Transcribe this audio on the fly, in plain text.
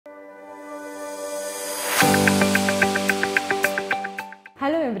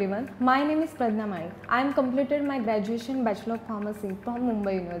everyone, my name is Pradnya Mali. I am completed my graduation Bachelor of Pharmacy from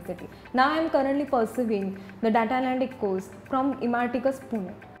Mumbai University. Now I am currently pursuing the Data Analytics course from Imarticus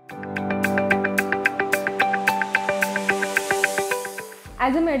Pune.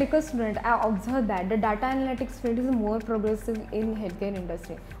 As a medical student, I observed that the data analytics field is more progressive in healthcare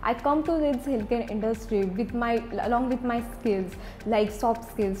industry. I come to this healthcare industry along with my skills like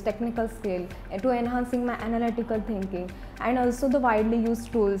soft skills, technical skill, to enhancing my analytical thinking, and also the widely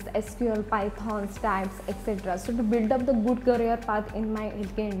used tools SQL, Python, stats, etc. So to build up the good career path in my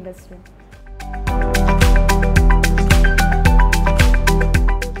healthcare industry.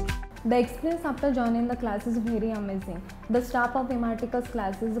 The experience after joining the class is very amazing. The staff of Imarticus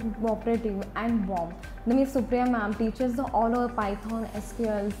class is cooperative and warm. The Miss Supriya ma'am teaches all over Python,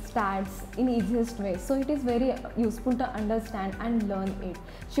 SQL, stats in easiest way. So it is very useful to understand and learn it.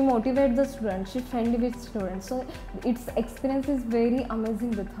 She motivates the students, she is friendly with students. So its experience is very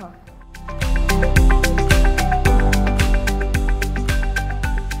amazing with her.